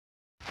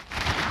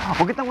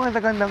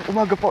Magandang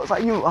umaga po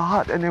sa inyo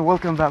lahat, and then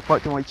welcome back po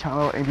to my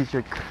channel. And this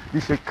your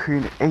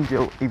Queen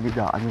Angel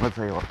Imida.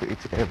 Annyeonghaseyo to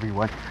each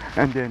everyone,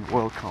 and then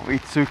welcome.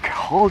 It's so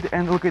cold,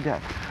 and look at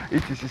that,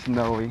 it is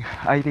snowing.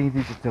 I think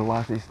this is the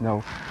last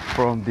snow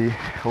from the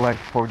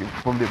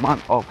from the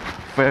month of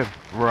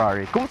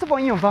February. Kumusta po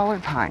inyong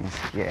Valentine's?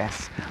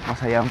 Yes,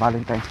 masaya ang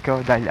Valentine's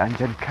ko dahil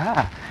andyan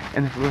ka.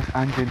 And of course,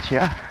 andyan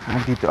siya.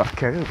 Andito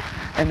ako.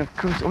 And of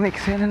course,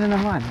 umeksena na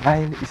naman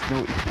dahil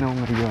snow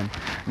ngayon.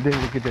 Then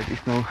look at that,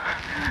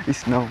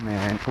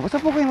 snowman.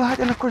 Kumusta po kayong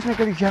lahat? And of course,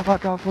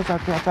 nagkaligyapat ako po sa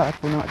at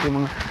po ng ating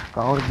mga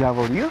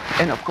ka-OFW.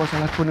 And of course, sa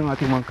lahat po ng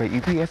ating mga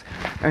ka-EPS.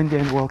 And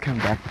then welcome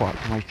back po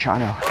to my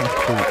channel. Thanks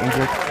po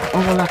enjoy.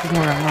 Ang lalaking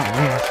marangal.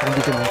 Yes,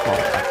 nandito na po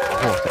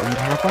ako sa inyong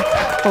harapan.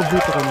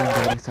 Paborito ko ng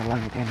galing sa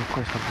langit. And of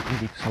course, paborito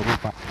dito sa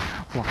lupa.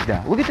 Look at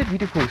that. Look at that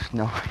beautiful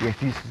snow. Yes,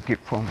 this is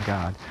gift from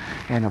God.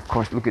 And of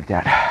course, look at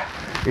that.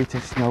 It's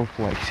a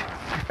snowflakes.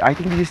 I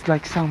think this is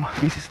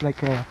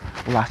like a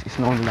last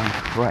snow lang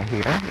right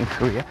here in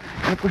Korea.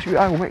 And of course, we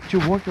are way to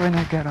work when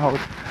I get out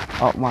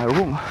of my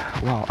room.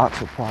 Wow, I'm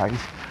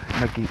surprised.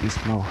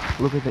 Snow.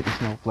 Look at that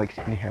snowflakes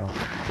in here.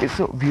 It's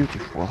so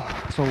beautiful.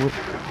 So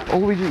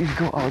all we do is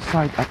go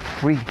outside at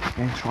free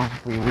and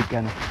free. We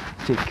can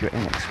take you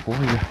and explore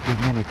the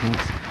many things,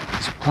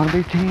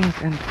 splendid things,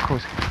 and of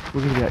course,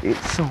 look at that.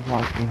 It's so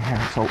white in here.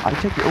 So I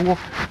take you a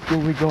walk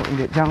till we go in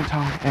the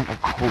downtown, and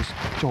of course,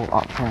 to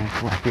our friends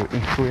right here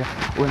in Korea.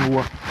 When we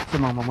walk sa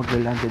mga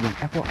maglalanda ng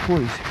airport,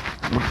 please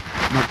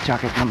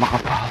mag-jacket na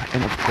makapal,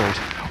 and of course,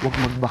 huwag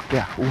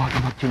magbakya, huwag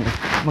mag-chinig,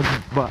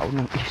 magbao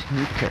ng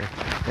sneaker,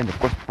 and of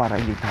course, para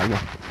hindi tayo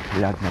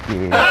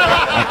lagnatin.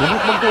 At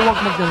huwag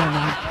magdala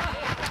ng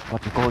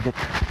what you call it,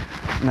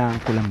 ng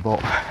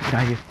kulambo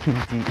dahil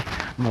hindi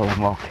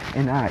malamok.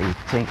 And I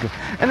thank you.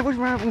 And of course,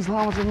 maraming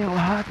salamat sa inyo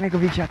lahat. Mega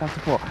big shoutout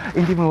po.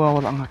 Hindi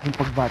mawawala ang aking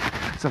pagbat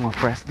sa mga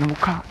press na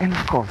mukha, and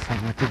of course sa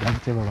mga tigang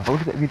sa baba.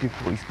 Look at that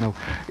beautiful snow.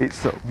 It's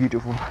so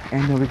beautiful.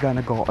 And then we're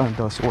gonna go on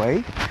this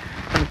way.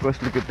 And of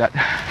course, look at that.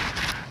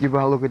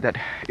 Diba, look at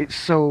that. It's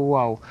so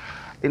wow.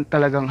 And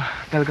talagang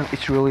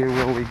it's really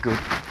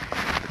good.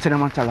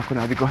 Sinamantala ko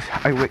na because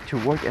I wait to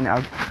work, and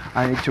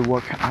I need to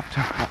work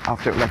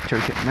after like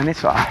 30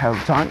 minutes, so I have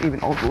time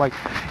even also like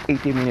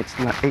 80 minutes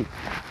lang,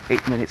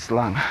 8 minutes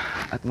lang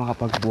at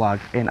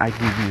makapag-vlog, and I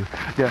give you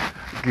the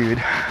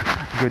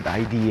good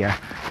idea.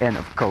 And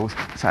of course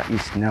sa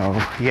snow.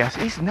 Yes,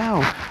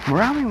 snow.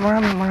 Maraming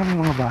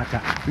mga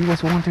bata. We was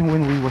wanting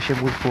when we was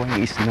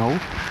playing snow,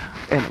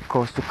 and of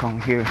course to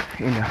come here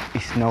in the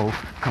snow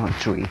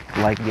country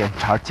like the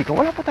Antarctica.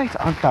 Wala pa tayo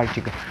sa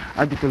Antarctica.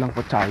 Andito lang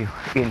po tayo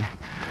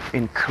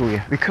in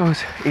Korea,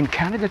 because in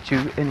Canada too,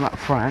 and my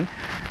friend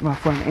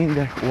in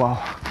there, wow,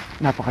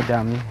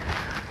 napakadami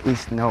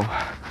snow,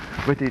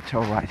 but it's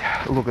alright.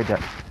 Look at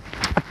that.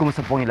 At kumusta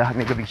po yung lahat,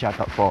 may gabing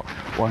shoutout po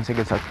once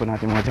again sa po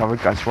natin mga tower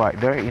cars right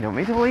there in the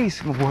Middle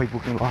East. Mabuhay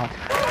po kayong lahat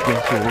dyan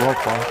sa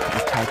Europa,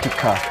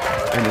 Antarctica,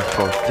 and of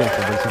course dyan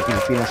sa bansang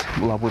Pilipinas,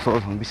 mula po sa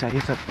Luzon,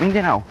 Visayas at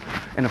Mindanao.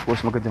 And of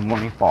course, magandang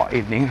morning po,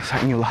 evening sa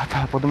inyo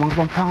lahat po ng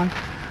mga pampangan,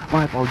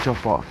 mga paujo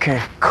po.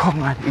 Okay,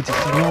 come on, it's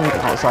snowing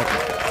outside.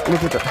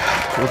 Look at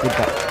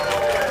that.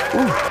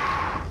 Ooh.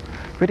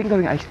 Pwedeng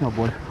gawing ice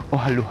snowball o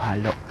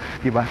halo-halo.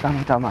 Diba?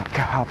 Tamang-tama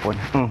kahapon.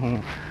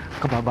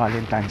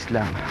 Kaba-Valentine's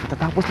lang.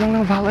 Tatapos lang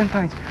ng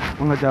Valentine's.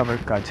 Mga Dover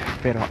cards.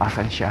 Pero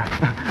asan siya?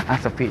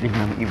 Asa feeling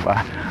ng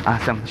iba.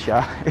 Asam siya.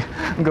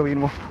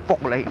 Gawin mo,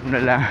 poklay mo na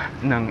lang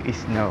ng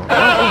snow.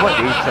 What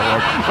is so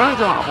hard? Maraming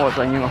sa mga ako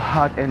sa inyo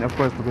hot, and of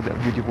course, look at that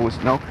beautiful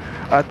snow.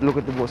 At look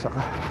at the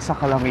sa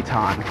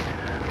kalamitan.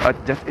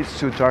 Just it's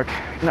too dark,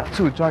 not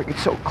too dark,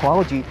 it's so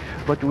cloudy,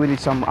 but we need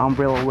some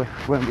umbrella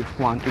when we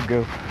want to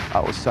go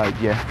outside.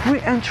 Yeah,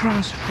 free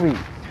entrance, free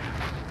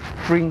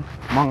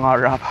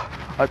mangarap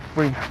at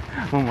free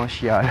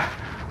mamasyal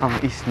ang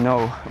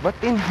snow. But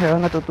in here,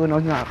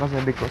 natutunan na kasi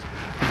because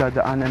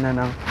dadaanan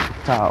na ng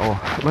tao,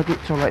 but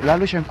it's alright,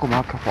 lalo siyang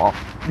kumakapop.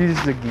 This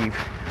is the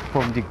gift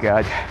from the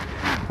God.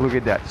 Look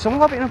at that. So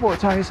malapit na po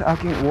tayo sa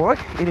aking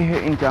work here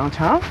in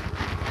downtown,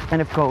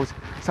 and of course,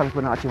 sabi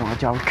po na ating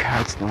mga job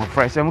cards ng mga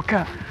friends sa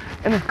mukha.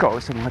 And of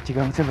course, sa mga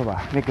tigang sa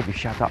baba, may gabi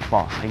shoutout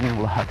po sa inyong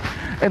lahat.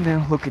 And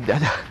then look at that.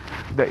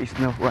 There is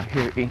snow right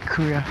here in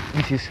Korea.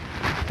 This is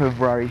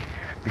February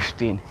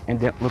 15.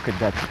 And then look at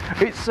that.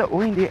 It's so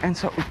windy and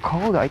so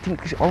cold. I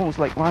think it's almost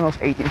like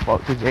 -18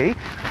 for today.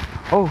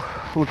 Oh,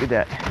 look at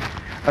that.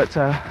 It's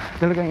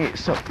talagang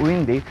it's so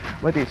windy,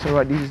 but it's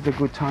alright. This is the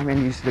good time,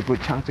 and this is the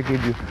good time to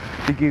give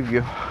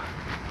you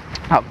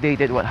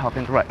updated what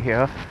happened right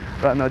here.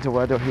 Right now the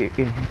weather here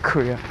in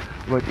Korea,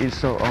 but it's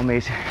so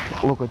amazing.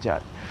 Look at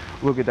that.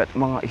 Look at that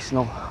mga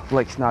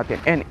snowflakes natin.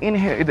 And in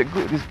here, the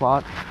good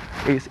spot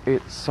is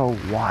it's so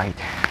white.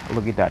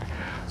 Look at that.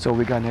 So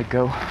we're gonna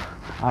go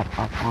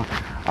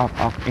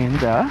up in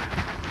there.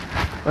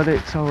 But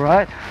it's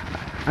alright.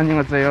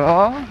 안녕하세요.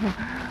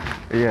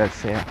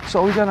 Yes, yeah.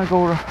 So we're gonna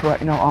go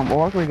right now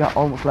work. We got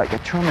almost like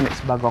 2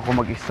 minutes bago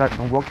ako mag-start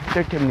ng work.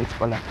 30 minutes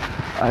pala.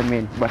 I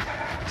mean, but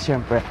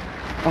syempre,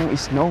 ang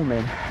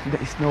snowman, the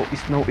snow,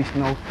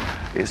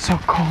 it's so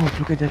cold.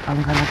 Look at that.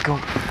 I'm gonna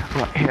go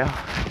right here.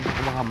 Hindi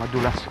ko baka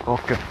madulas.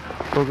 Okay,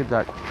 look at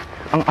that.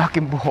 Ang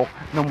aking buhok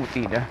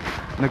namuti na.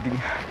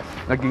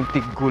 Naging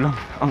tiggulang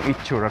ang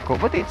itsura ko.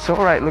 But it's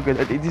alright, look at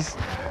that. This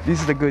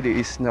is the good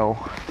snow.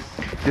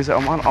 This is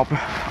a month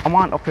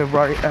of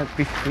February and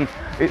 15.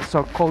 It's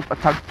so cold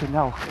tag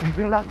tunaw.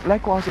 Even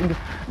likewise in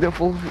the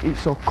fall,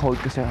 it's so cold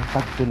kasi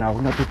tag tunaw,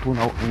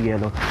 natutunaw ang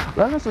yellow.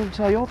 Lalo sa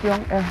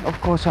Yopyong and of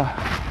course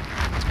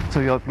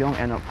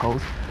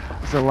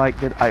so like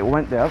that I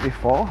went there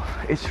before.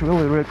 It's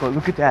really cold.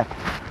 Look at that.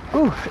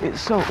 Ooh,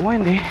 it's so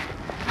windy.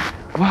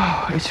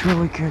 Wow, it's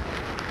really good.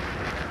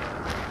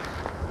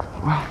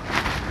 Wow.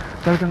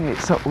 Talagang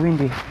it's so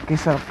windy. Kaya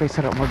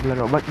sarap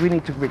maglaro. But we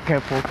need to be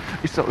careful.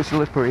 It's so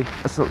slippery.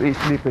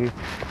 Slippery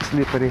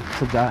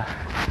sa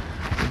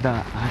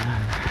daanan.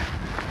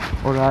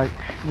 Alright.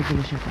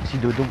 Nadulas siya si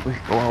Dudong. Uy,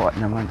 kawawa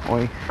naman.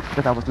 Uy,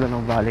 katapos lang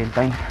ng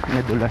Valentine.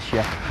 Nadulas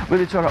siya.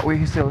 But it's alright. We're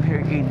still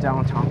here in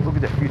downtown.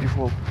 Look at that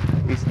beautiful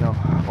snow.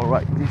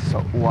 Alright, this is so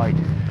wide.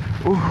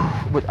 Ooh,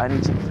 but I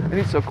need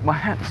my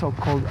hand's so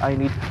cold. I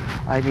need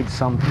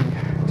something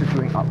to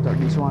drink after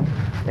this one,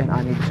 and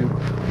I need to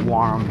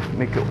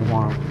make it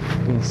warm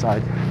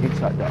inside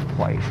that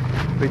place.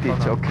 But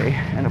it's okay.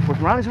 And of course,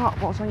 maraming salamat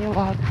po sa inyo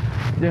lahat.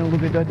 Then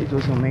look at that, it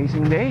was an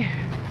amazing day.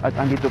 At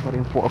andito pa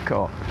rin po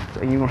ako sa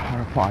inyong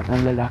harapan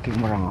ng lalaking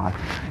marangal.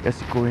 Yes,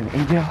 si Korean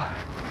Angel,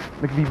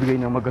 nagbibigay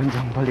ng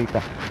magandang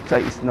balita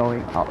sa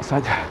snowing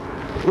outside.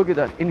 Look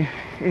at that, in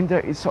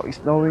there it's so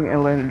snowing,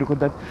 and then look at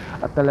that,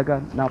 at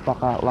talaga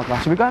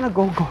napakalakas. We're gonna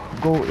go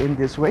in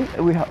this way.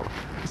 We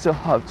still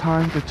have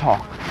time to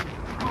talk,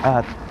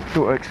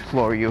 to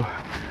explore you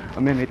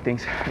many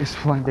things,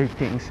 splendid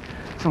things.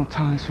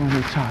 Sometimes when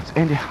we talk,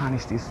 and the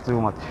honesty is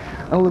too much.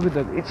 And look at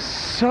that, it's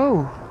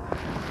so,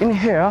 in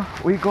here,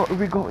 we go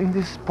in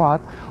this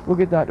spot.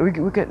 Look at that, we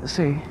can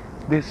see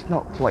there's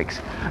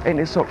snowflakes, and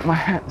it's so, my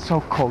hand's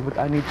so cold, but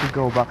I need to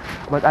go back,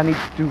 but I need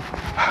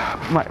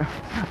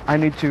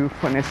to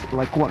finish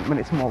like 1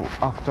 minute more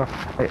after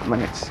 8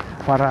 minutes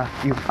para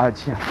yung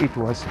ads niya. It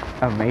was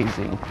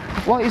amazing.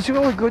 Well, it's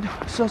really good.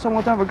 So sa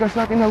mga tabagas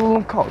natin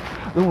nalulungkot,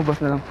 lumabas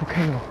na lang po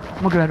kayo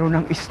maglaro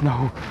ng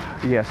snow.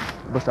 Yes,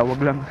 basta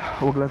wag lang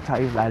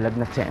tayo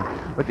lalagnatin.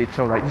 But it's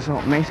alright. It's an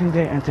amazing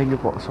day, and thank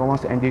you po so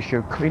much. And this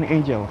your Queen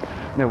Angel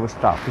never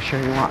stop to share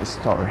yung mga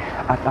story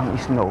at ang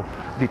snow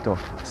dito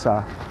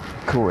sa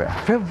Korea.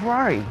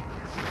 February,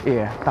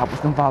 yeah, tapos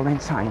ng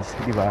Valentine's,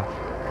 di ba?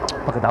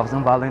 Pagkatapos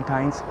ng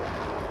Valentine's,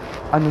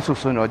 ano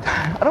susunod?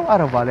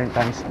 Araw-araw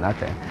Valentine's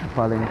natin.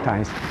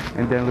 Valentine's.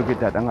 And then look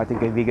at that, ang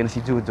ating kaibigan si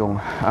Judong,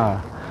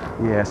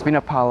 yes,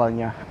 pinapala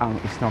niya ang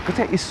snow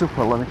kasi it's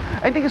super lamig.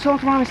 I think it's so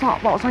much. Maraming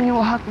salamat po sa inyo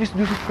lahat. Please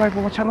do subscribe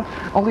for my channel.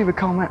 I'll leave a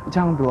comment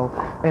down below.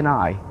 And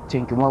I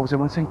thank you mga sa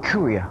in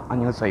Korea.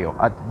 Annyeonghaseyo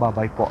at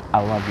bye-bye po.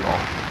 I love you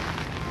all.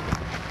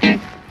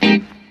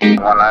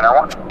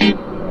 1901.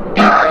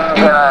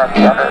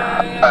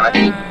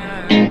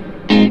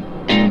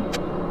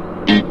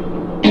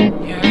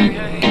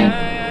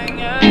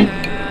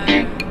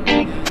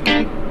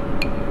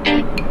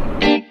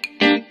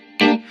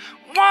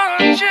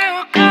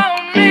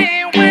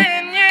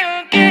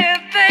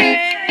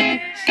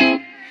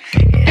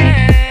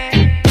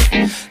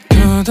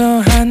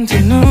 두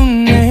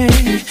눈에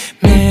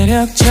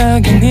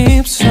매력적인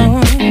입술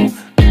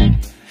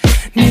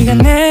네가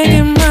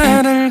내게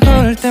말을